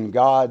when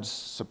God's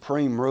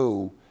supreme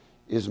rule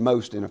is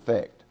most in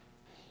effect.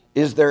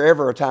 Is there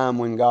ever a time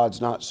when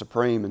God's not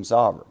supreme and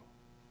sovereign?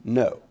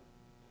 No.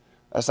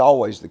 That's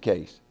always the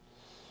case.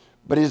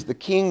 But is the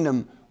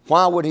kingdom,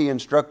 why would he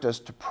instruct us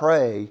to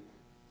pray,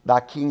 thy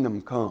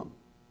kingdom come?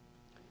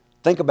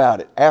 Think about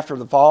it. After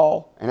the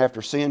fall and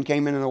after sin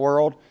came into the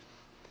world,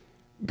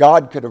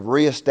 God could have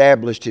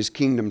reestablished his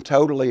kingdom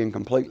totally and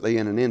completely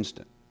in an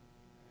instant.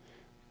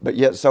 But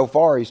yet so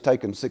far he's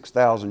taken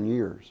 6,000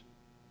 years.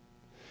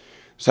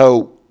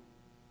 So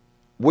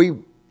we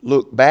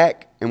look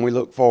back and we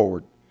look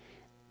forward.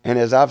 And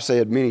as I've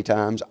said many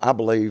times, I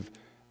believe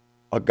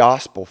a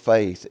gospel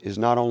faith is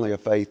not only a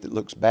faith that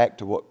looks back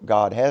to what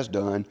God has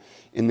done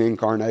in the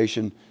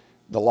incarnation,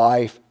 the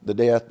life, the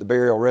death, the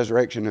burial,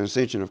 resurrection, and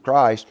ascension of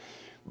Christ,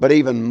 but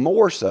even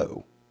more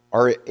so,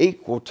 or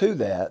equal to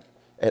that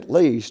at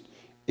least,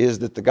 is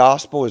that the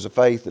gospel is a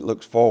faith that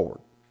looks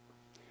forward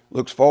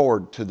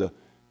to the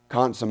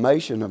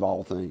consummation of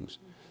all things,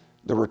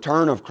 the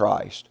return of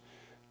Christ,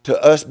 to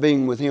us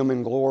being with him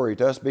in glory,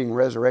 to us being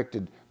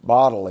resurrected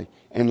bodily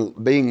and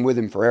being with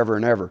him forever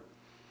and ever.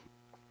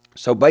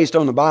 So based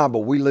on the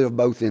Bible, we live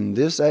both in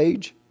this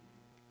age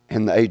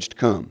and the age to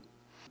come.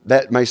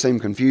 That may seem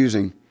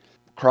confusing.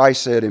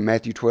 Christ said in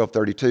Matthew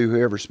 12:32,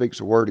 whoever speaks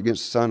a word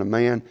against the Son of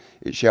Man,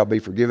 it shall be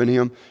forgiven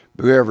him.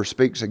 But whoever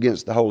speaks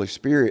against the Holy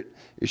Spirit,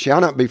 it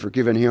shall not be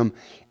forgiven him,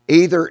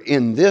 either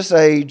in this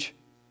age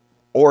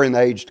or in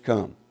the age to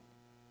come.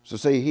 So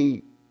see,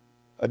 he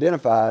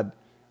identified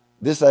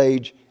this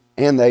age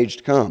and the age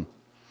to come.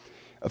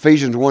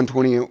 Ephesians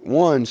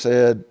 1:21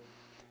 said,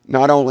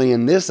 not only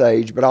in this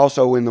age, but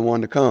also in the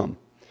one to come.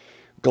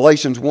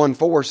 Galatians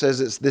 1:4 says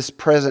it's this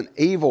present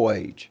evil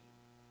age.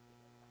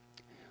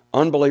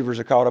 Unbelievers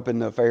are caught up in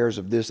the affairs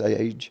of this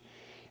age.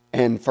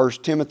 And 1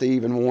 Timothy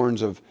even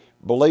warns of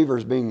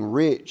believers being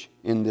rich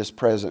in this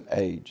present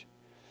age.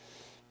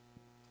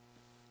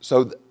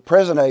 So the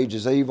present age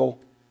is evil.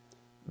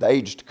 The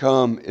age to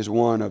come is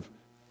one of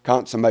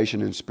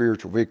consummation and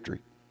spiritual victory.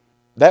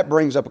 That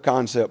brings up a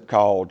concept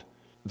called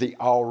the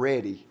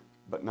already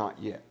but not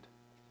yet.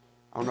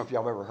 I don't know if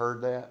y'all have ever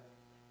heard that,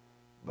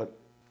 but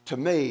to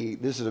me,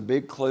 this is a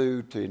big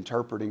clue to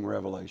interpreting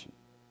Revelation.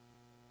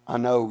 I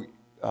know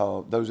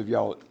those of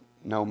y'all that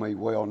know me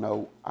well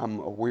know I'm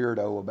a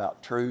weirdo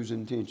about truths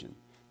and tension.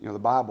 You know, the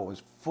Bible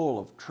is full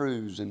of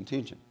truths and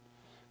tension.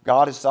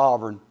 God is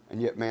sovereign,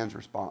 and yet man's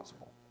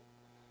responsible.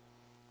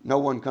 No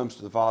one comes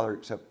to the Father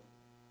except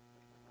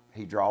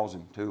he draws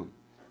him to him.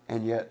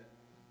 And yet,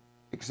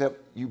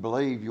 except you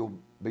believe, you'll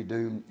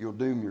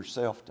doom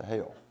yourself to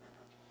hell.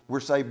 We're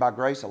saved by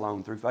grace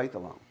alone, through faith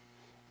alone.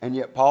 And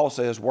yet Paul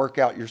says, work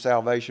out your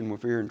salvation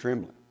with fear and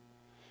trembling.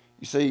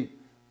 You see,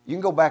 you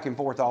can go back and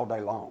forth all day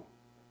long.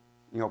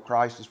 You know,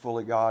 Christ is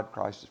fully God,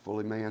 Christ is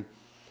fully man.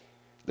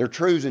 They're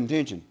truths in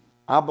tension.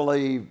 I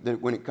believe that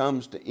when it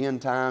comes to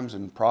end times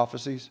and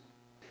prophecies,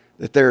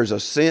 that there's a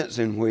sense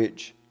in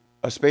which,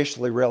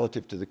 especially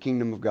relative to the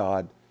kingdom of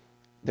God,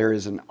 there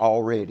is an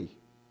already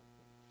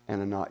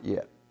and a not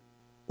yet.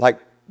 Like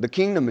the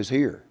kingdom is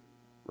here,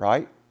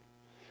 right?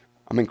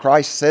 I mean,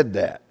 Christ said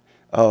that.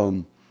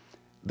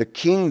 The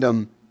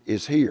kingdom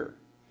is here.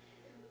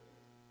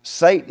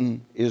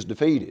 Satan is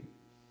defeated.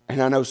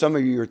 And I know some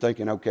of you are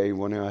thinking, okay,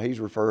 well now he's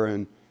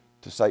referring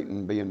to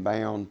Satan being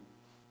bound.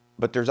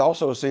 But there's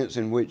also a sense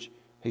in which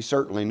he's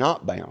certainly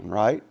not bound,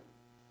 right?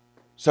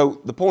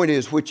 So the point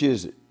is, which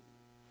is it?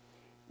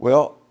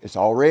 Well, it's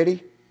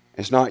already,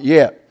 it's not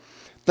yet.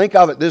 Think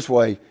of it this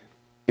way.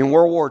 In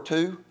World War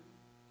II,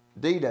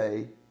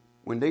 D-Day,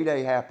 when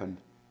D-Day happened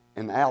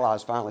and the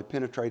Allies finally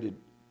penetrated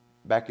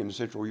back into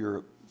Central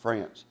Europe,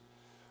 France,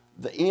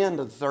 the end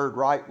of the Third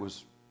Reich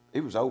was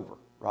over,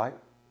 right?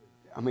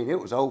 I mean, it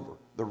was over.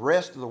 The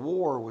rest of the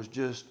war was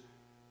just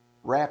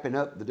wrapping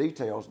up the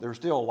details. There was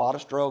still a lot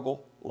of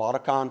struggle, a lot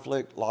of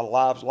conflict, a lot of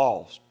lives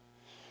lost.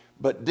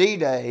 But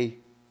D-Day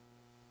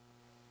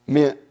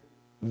meant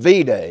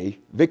V-Day,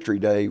 Victory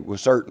Day,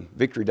 was certain.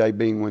 Victory Day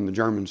being when the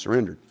Germans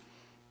surrendered.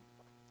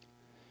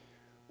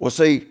 Well,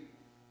 see,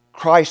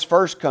 Christ's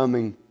first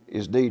coming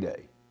is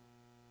D-Day.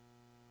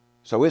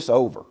 So it's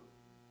over.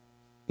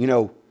 You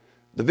know,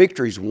 the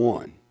victory's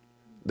won.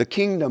 The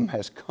kingdom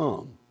has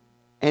come.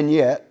 And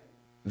yet,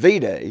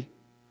 V-Day,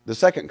 the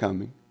second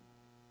coming,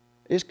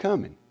 is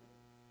coming.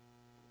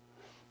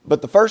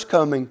 But the first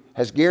coming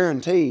has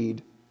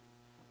guaranteed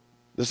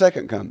the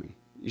second coming.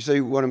 You see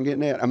what I'm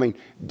getting at? I mean,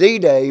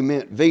 D-Day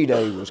meant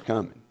V-Day was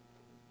coming.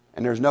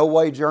 And there's no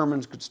way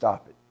Germans could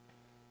stop it.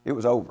 It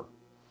was over.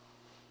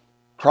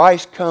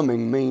 Christ's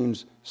coming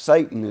means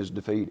Satan is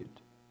defeated.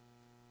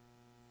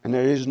 And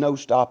there is no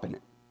stopping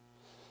it.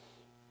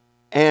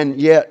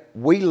 And yet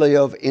we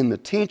live in the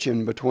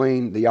tension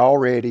between the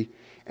already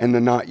and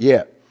the not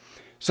yet.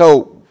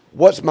 So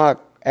what's my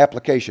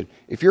application?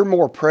 If you're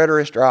more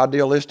preterist or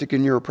idealistic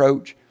in your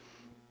approach,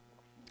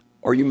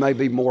 or you may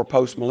be more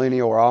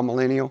post-millennial or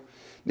all-millennial,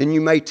 then you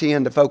may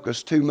tend to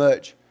focus too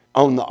much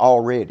on the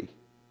already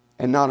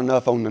and not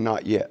enough on the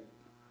not yet.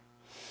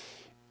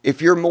 If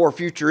you're more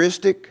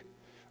futuristic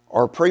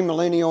or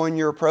premillennial in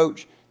your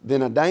approach,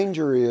 then a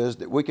danger is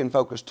that we can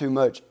focus too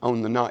much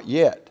on the not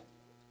yet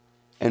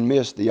and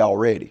miss the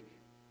already.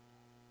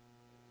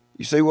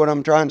 You see what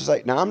I'm trying to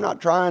say? Now, I'm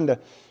not trying to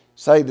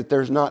say that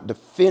there's not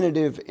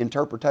definitive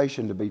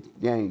interpretation to be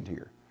gained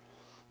here.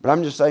 But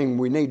I'm just saying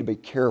we need to be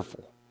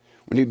careful.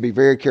 We need to be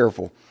very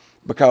careful,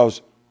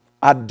 because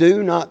I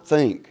do not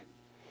think,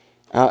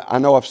 I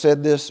know I've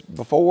said this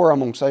before,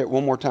 I'm going to say it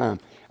one more time.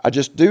 I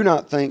just do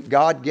not think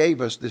God gave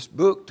us this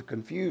book to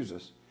confuse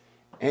us.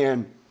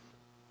 And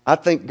I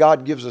think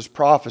God gives us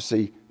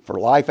prophecy for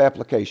life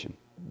application.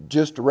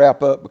 Just to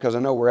wrap up, because I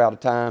know we're out of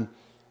time,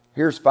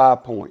 here's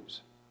 5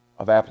 points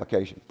of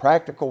application.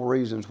 Practical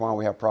reasons why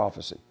we have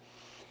prophecy.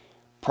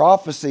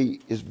 Prophecy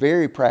is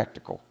very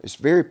practical. It's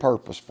very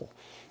purposeful.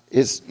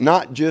 It's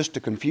not just to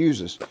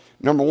confuse us.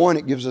 Number one,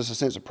 it gives us a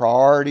sense of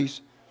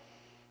priorities.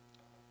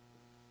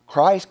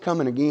 Christ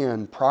coming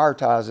again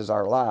prioritizes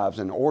our lives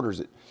and orders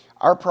it.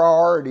 Our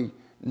priority,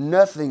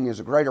 nothing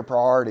is a greater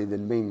priority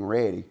than being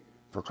ready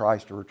for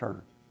Christ to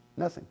return.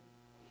 Nothing.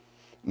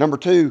 Number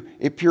two,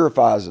 it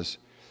purifies us.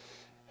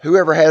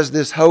 Whoever has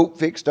this hope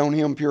fixed on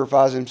Him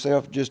purifies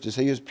himself just as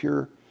He is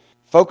pure.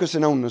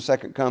 Focusing on the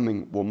second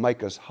coming will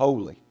make us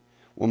holy,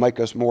 will make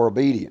us more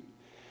obedient.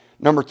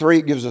 Number three,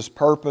 it gives us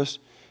purpose.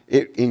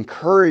 It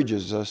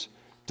encourages us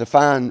to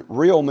find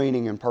real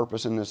meaning and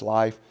purpose in this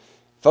life,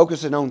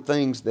 focusing on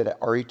things that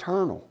are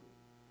eternal.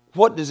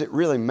 What does it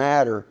really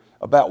matter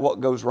about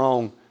what goes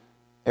wrong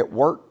at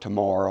work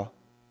tomorrow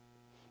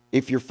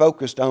if you're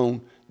focused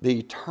on the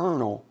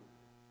eternal,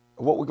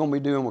 what we're going to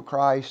be doing with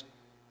Christ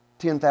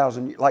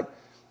 10,000 years?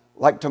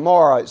 Like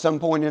tomorrow, at some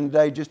point in the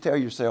day, just tell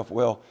yourself,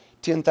 well,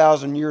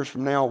 10,000 years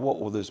from now, what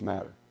will this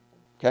matter?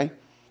 Okay?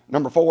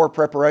 Number four,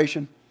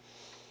 preparation.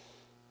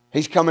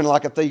 He's coming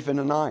like a thief in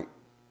the night.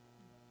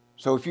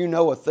 So if you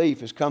know a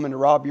thief is coming to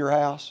rob your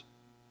house,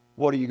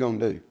 what are you going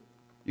to do?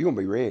 You're going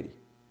to be ready.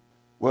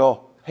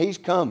 Well, He's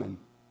coming,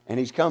 and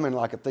He's coming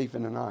like a thief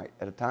in the night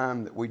at a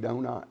time that we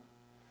do not.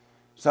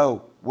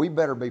 So we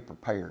better be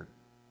prepared.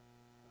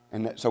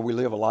 And so we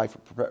live a life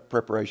of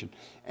preparation.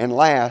 And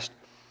last,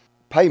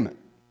 payment.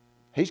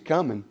 He's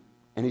coming,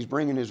 and He's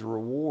bringing His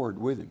reward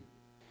with Him.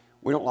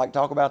 We don't like to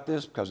talk about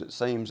this because it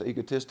seems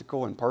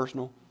egotistical and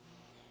personal.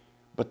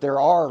 But there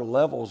are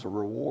levels of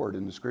reward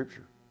in the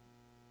Scripture.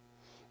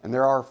 And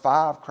there are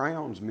 5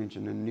 crowns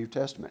mentioned in the New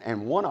Testament.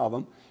 And one of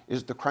them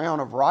is the crown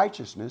of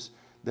righteousness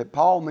that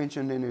Paul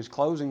mentioned in his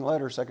closing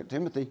letter, 2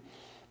 Timothy,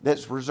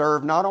 that's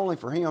reserved not only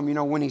for him. You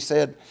know, when he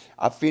said,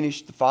 I've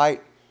finished the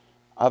fight,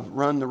 I've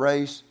run the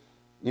race,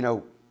 you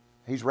know,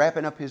 he's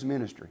wrapping up his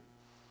ministry.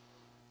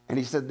 And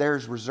he said,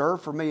 there's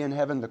reserved for me in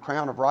heaven the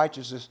crown of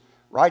righteousness,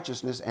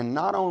 and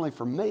not only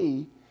for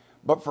me,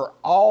 but for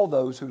all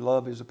those who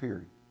love His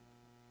appearing.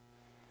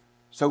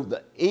 So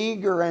the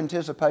eager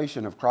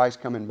anticipation of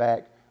Christ coming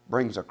back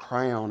brings a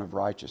crown of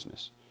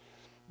righteousness.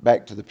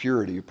 Back to the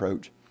purity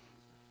approach.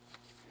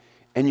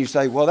 And you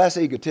say, well, that's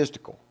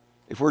egotistical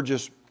if we're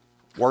just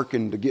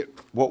working to get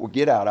what we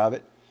get out of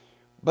it.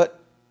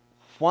 But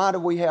why do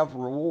we have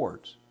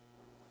rewards?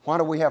 Why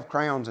do we have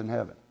crowns in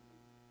heaven?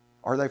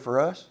 Are they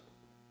for us?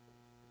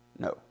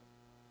 No.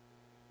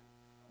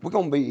 We're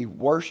going to be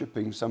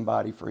worshiping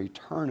somebody for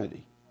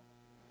eternity.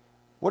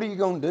 What are you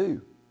going to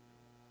do?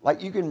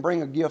 Like, you can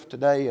bring a gift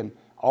today and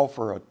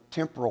offer a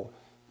temporal,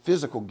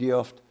 physical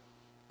gift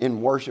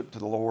in worship to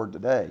the Lord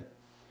today.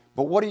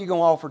 But what are you going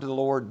to offer to the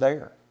Lord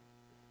there?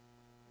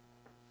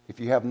 If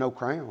you have no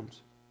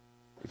crowns,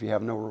 if you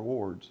have no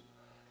rewards.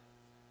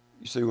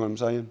 You see what I'm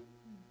saying?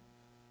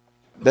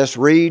 Let's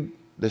read,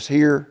 let's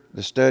hear,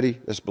 let's study,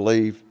 let's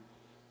believe,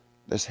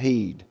 let's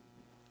heed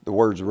the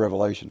words of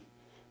Revelation,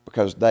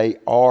 because they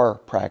are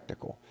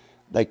practical.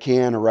 They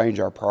can arrange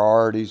our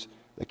priorities.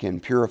 They can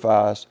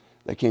purify us.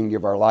 They can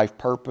give our life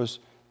purpose.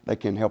 They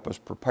can help us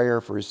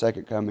prepare for His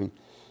second coming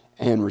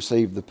and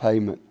receive the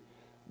payment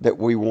that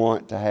we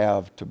want to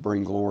have to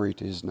bring glory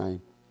to His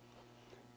name.